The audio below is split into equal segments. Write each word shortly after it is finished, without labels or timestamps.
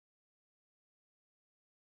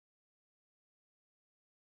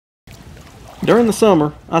During the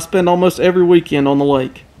summer, I spend almost every weekend on the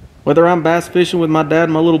lake, whether I'm bass fishing with my dad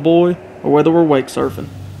and my little boy, or whether we're wake surfing.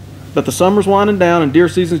 But the summer's winding down and deer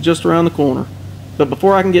season's just around the corner. But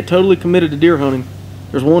before I can get totally committed to deer hunting,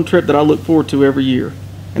 there's one trip that I look forward to every year,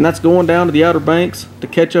 and that's going down to the Outer Banks to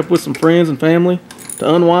catch up with some friends and family,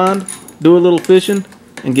 to unwind, do a little fishing,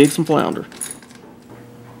 and gig some flounder.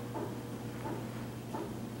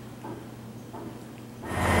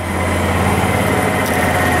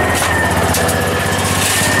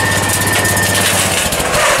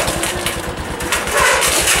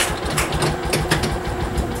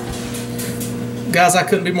 Guys, I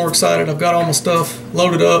couldn't be more excited. I've got all my stuff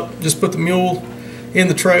loaded up. Just put the mule in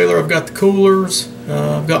the trailer. I've got the coolers.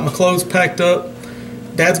 I've got my clothes packed up.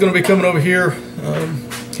 Dad's going to be coming over here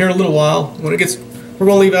here in a little while. When it gets, we're going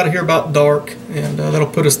to leave out of here about dark, and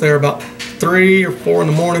that'll put us there about 3 or 4 in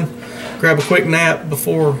the morning. Grab a quick nap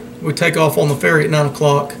before we take off on the ferry at 9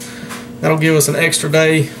 o'clock. That'll give us an extra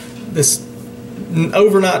day. This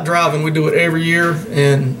overnight driving, we do it every year,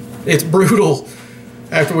 and it's brutal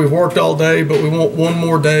after we've worked all day, but we want one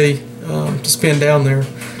more day to spend down there.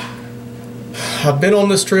 I've been on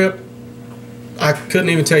this trip, I couldn't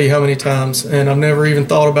even tell you how many times, and I've never even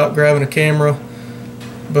thought about grabbing a camera.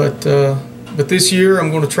 But this year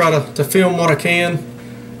I'm going to try to film what I can.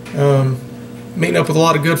 Meeting up with a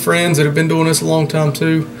lot of good friends that have been doing this a long time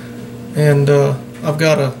too. And I've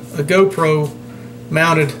got a GoPro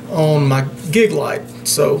mounted on my gig light,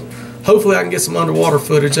 so hopefully I can get some underwater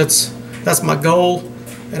footage. That's my goal.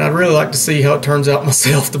 And I'd really like to see how it turns out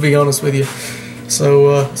myself, to be honest with you.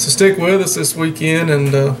 So stick with us this weekend,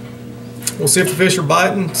 and we'll see if the fish are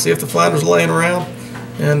biting, see if the flounder's laying around,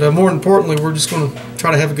 and more importantly, we're just going to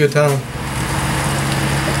try to have a good time.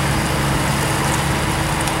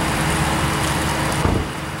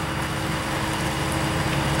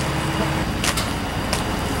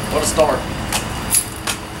 What a start.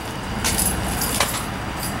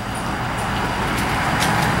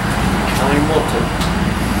 I don't even want to.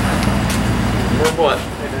 We're what?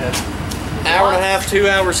 Hour and a half, 2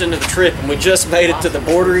 hours into the trip, and we just made it to the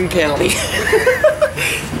bordering county.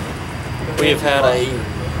 We have had a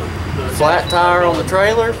flat tire on the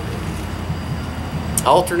trailer.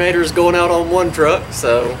 Alternator's going out on one truck,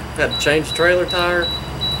 so had to change the trailer tire,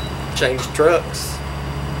 change the trucks.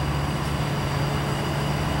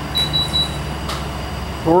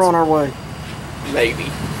 We're on our way. Maybe.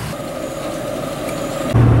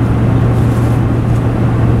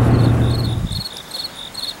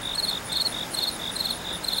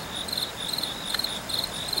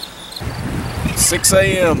 $6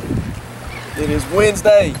 a.m. It is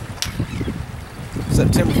Wednesday,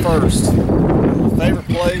 September 1st. My favorite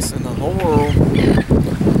place in the whole world.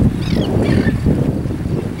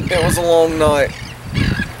 It was a long night.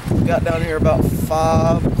 Got down here about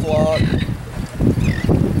 5 o'clock.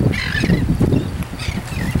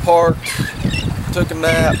 Parked, took a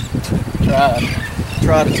nap.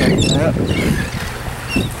 Tried to take a nap.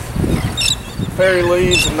 Ferry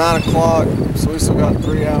leaves at 9 o'clock, so we still got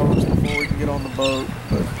 3 hours before we can get on the boat,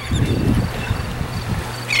 but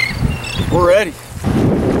we're ready.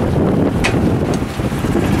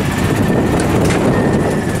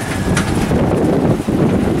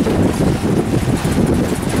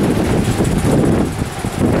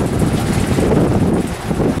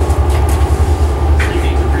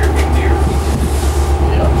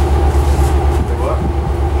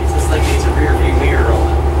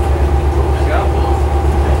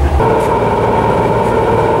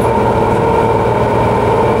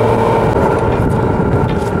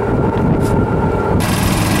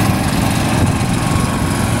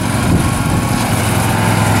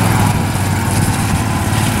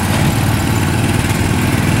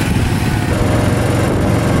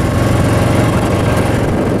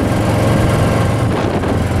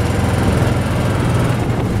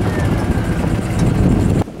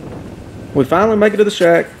 We finally make it to the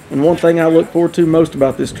shack, and one thing I look forward to most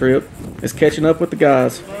about this trip is catching up with the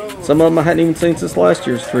guys. Some of them I hadn't even seen since last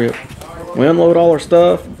year's trip. We unload all our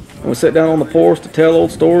stuff, and we sit down on the porch to tell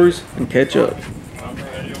old stories and catch up.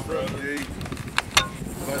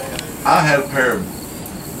 I had a pair of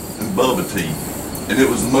Bubba teeth, and it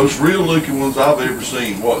was the most real looking ones I've ever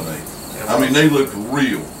seen, wasn't they? I mean, they looked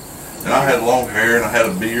real. And I had long hair and I had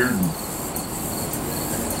a beard.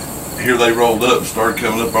 Here they rolled up and started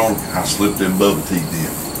coming up on. I slipped them Bubba teeth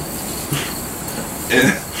in,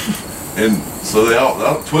 and so they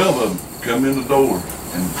all 12 of them come in the door,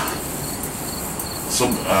 and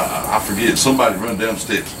I forget, somebody run down the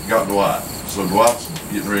steps, got Dwight. So Dwight's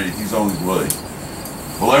getting ready, he's on his way.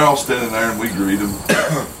 Well, they're all standing there and we greet them,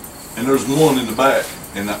 and there's one in the back,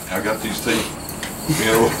 and I got these teeth, you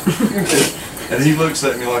know. And he looks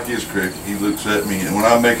at me like he's cricket. He looks at me, and when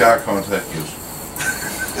I make eye contact, he goes,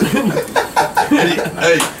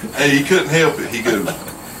 hey, he couldn't help it. He goes,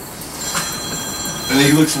 and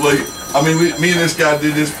he looks away. I mean, me and this guy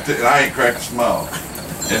did this, and I ain't cracked a smile.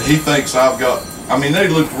 And he thinks I've got, I mean, they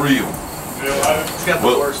look real. It's got the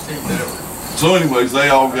worst teeth ever. So anyways, they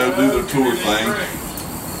all go do their tour thing,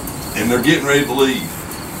 and they're getting ready to leave.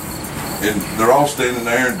 And they're all standing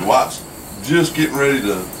there, and Dwight's just getting ready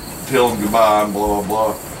to tell them goodbye and blah, blah,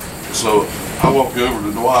 blah. So I walk over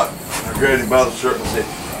to Dwight, and I grabbed him by the shirt and I said,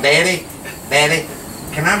 Daddy,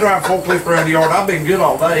 can I drive forklift around the yard? I've been good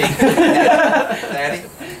all day. Daddy.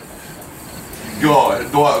 God,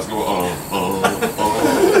 Dwight was going,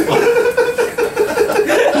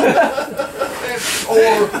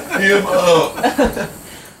 Or him up.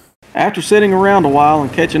 After sitting around a while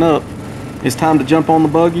and catching up, it's time to jump on the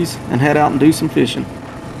buggies and head out and do some fishing.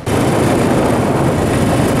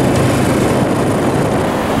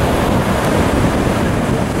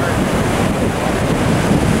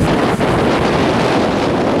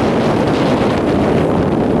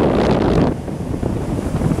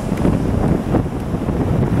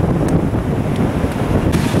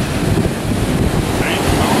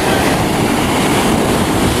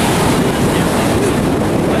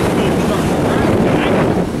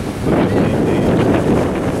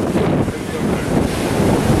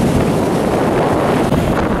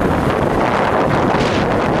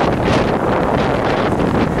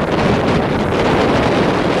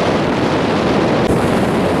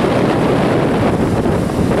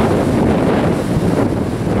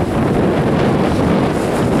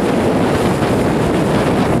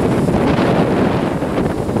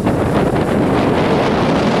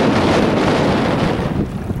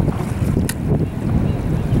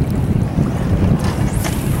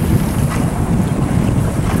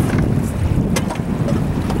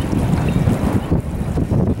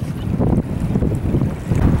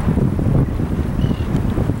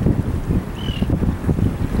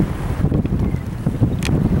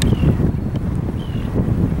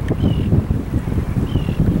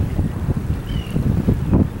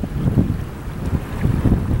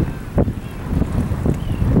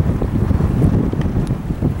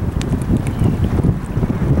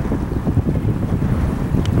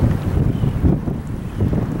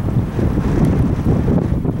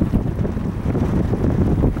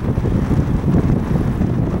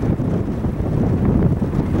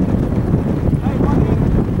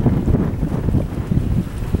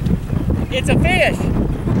 It's a fish.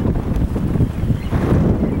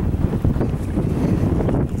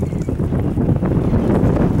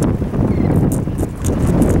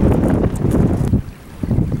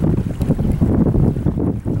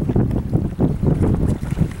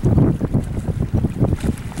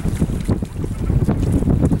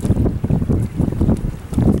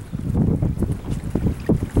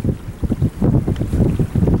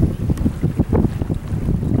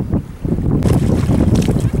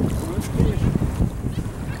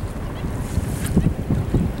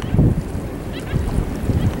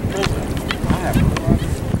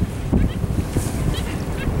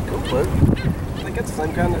 I think it's the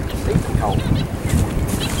same kind that Ethan caught.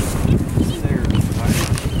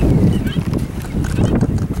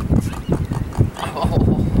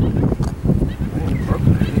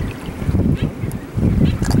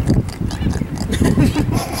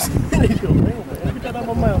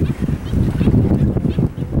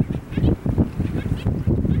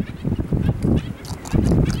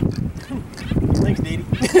 Thanks, Dee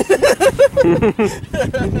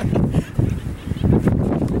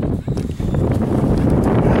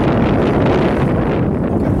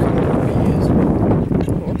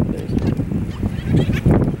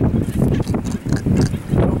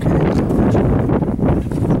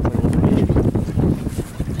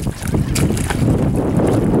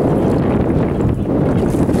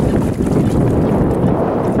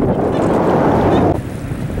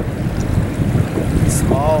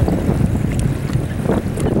Small.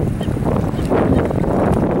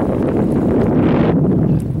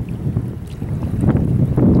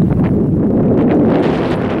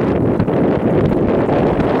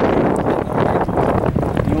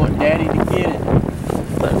 You want Daddy to get it?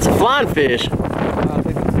 That's a flying fish.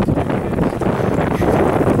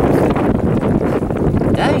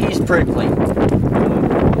 Dang, he's prickly.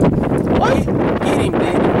 What? Get him,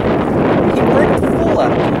 Daddy. He pricked the fool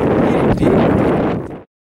out of him. Get him, Daddy.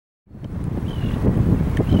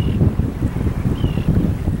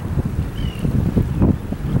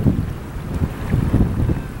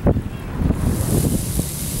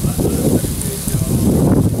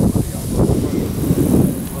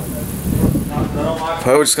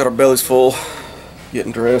 Well, we just got our bellies full.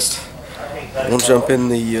 getting dressed. We'll jump in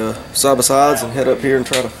the side-by-sides and head up here and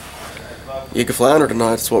try to eke a flounder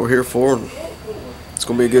tonight. That's what we're here for, and it's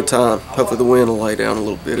going to be a good time. Hopefully the wind will lay down a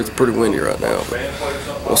little bit. It's pretty windy right now,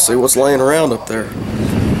 but we'll see what's laying around up there.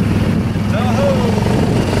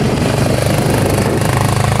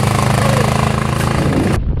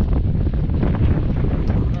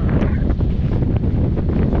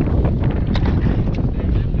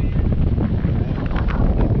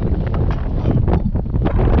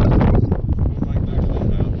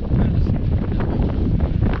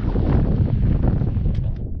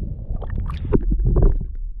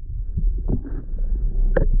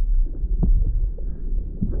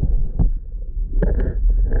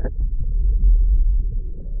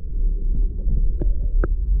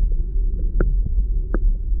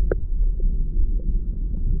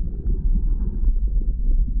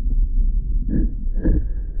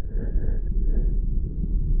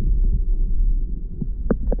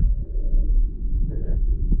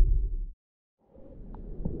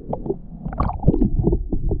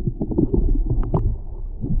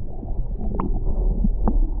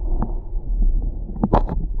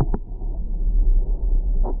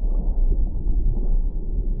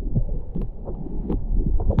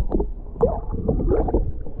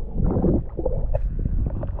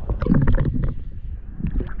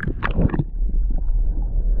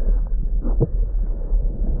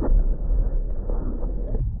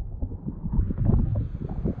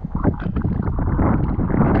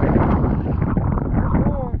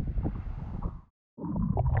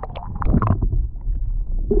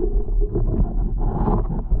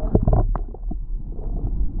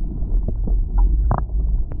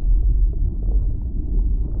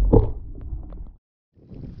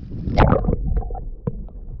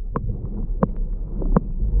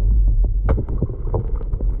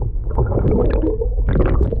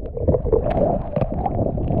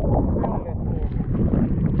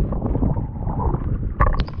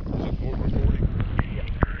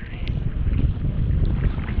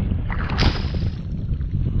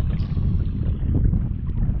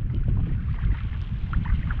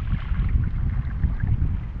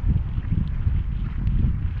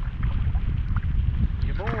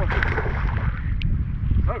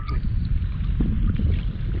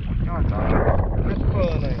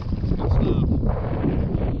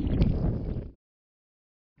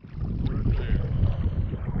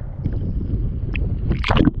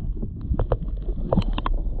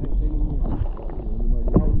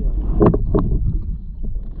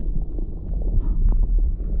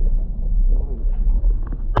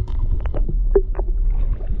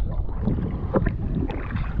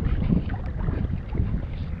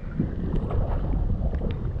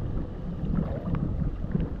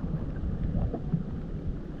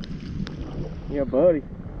 Yeah, buddy.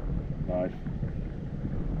 Nice.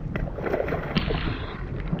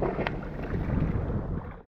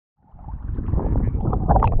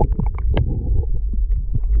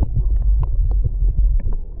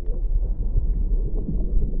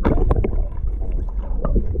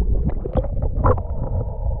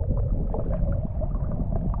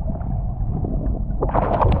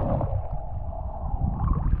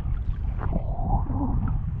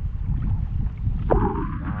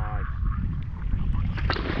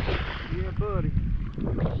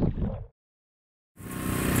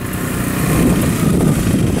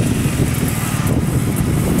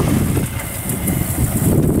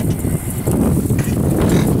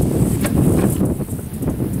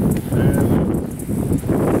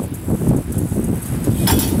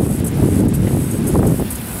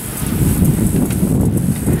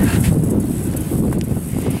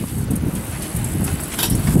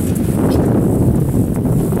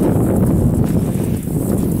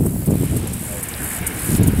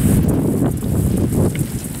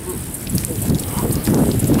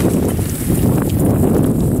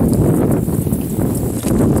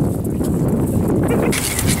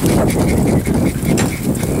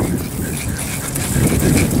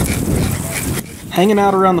 Hanging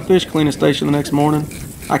out around the fish cleaning station the next morning,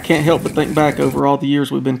 I can't help but think back over all the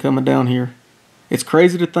years we've been coming down here. It's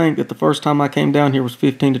crazy to think that the first time I came down here was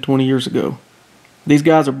 15 to 20 years ago. These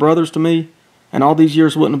guys are brothers to me, and all these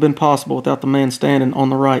years wouldn't have been possible without the man standing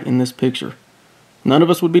on the right in this picture. None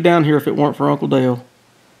of us would be down here if it weren't for Uncle Dale.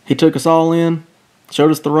 He took us all in,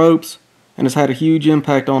 showed us the ropes, and has had a huge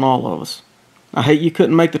impact on all of us. I hate you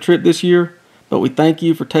couldn't make the trip this year, but we thank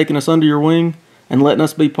you for taking us under your wing and letting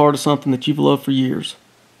us be part of something that you've loved for years.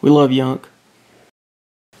 We love you, Unc.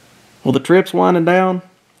 Well, the trip's winding down,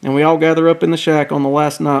 and we all gather up in the shack on the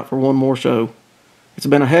last night for one more show. It's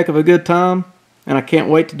been a heck of a good time, and I can't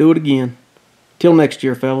wait to do it again. Till next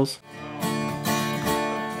year, fellas.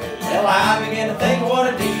 Well, I began to think of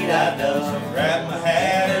what a deed I'd done, so I grabbed my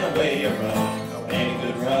hat and away I run. Ain't a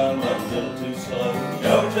good run, but a little too slow.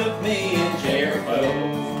 Joe took me in Jericho.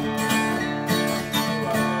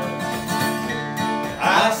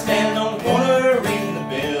 I stand on the corner reading the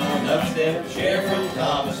bill, and up stepped the sheriff from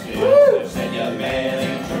Thomasville. Said, young man,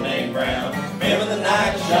 ain't your name Brown? Remember the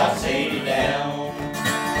night you shot Sadie down?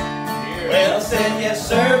 Well, I said, yes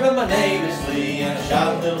sir, but my name is Lee, and I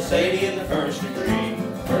shot little Sadie in the first degree.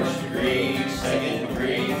 First degree, second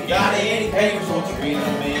degree. If you got any papers, won't you read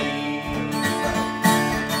on me?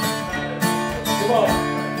 Come on.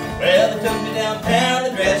 Well, they took me downtown,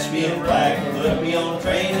 they dressed me in black, put me on a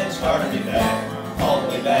train and started me back. All the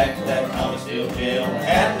way back to that Thomasville jail. I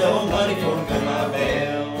had no money for to pay my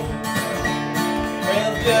bail.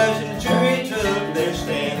 Well, the judge and the jury took their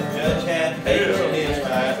stand.